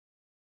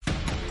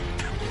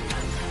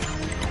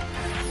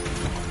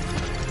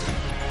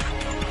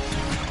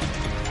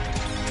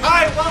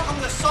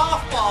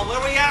softball,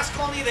 where we ask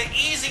only the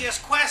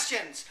easiest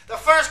questions. The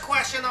first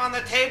question on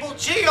the table,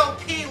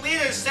 GOP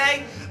leaders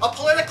say a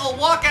political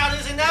walkout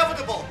is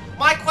inevitable.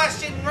 My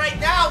question right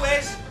now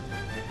is,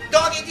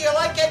 Doggy, do you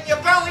like getting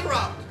your belly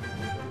rubbed?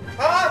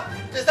 Huh?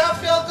 Does that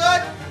feel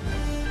good?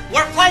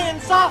 We're playing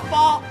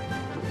softball.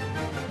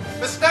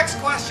 This next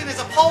question is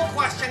a poll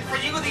question for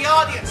you, the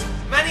audience.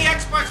 Many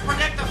experts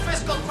predict a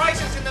fiscal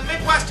crisis in the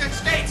Midwestern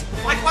states.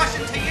 My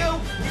question to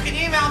you, you can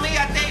email me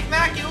at Dave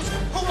Maccews.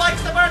 Who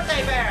likes the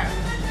birthday bear?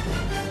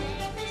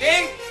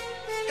 See?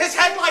 His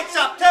head lights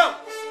up too.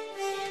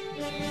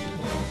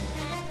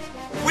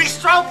 We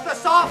stroke the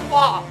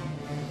softball.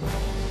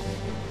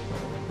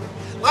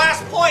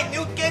 Last point,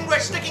 Newt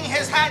Gingrich sticking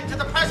his hat into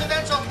the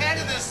presidential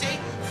candidacy.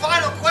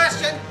 Final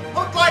question,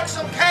 who'd like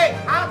some cake?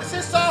 Huh? This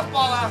is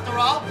softball after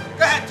all.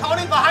 Go ahead,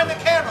 Tony, behind the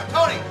camera.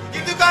 Tony,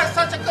 you do guys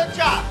such a good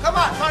job. Come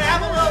on, Tony,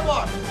 have a little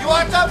more. You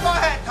want some? Go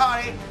ahead,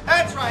 Tony.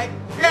 That's right.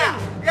 Yeah,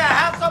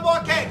 have some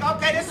more cake.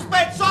 Okay, this has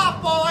been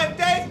softball. I'm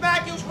Dave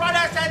Maccews, run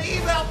us at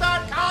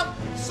email.com.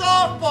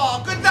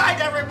 Softball. Good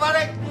night,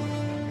 everybody.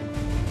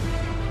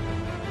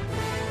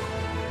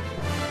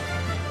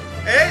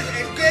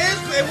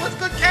 It was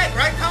good cake,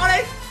 right,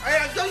 Tony?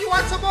 Do you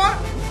want some more?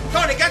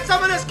 Tony, get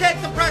some of this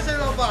cake to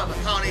President Obama,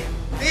 Tony.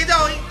 You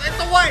know, at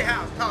the White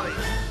House, Tony.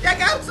 Yeah,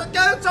 get out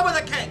some of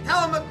the cake.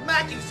 Tell him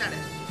Maccews said it.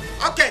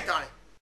 Okay, Tony.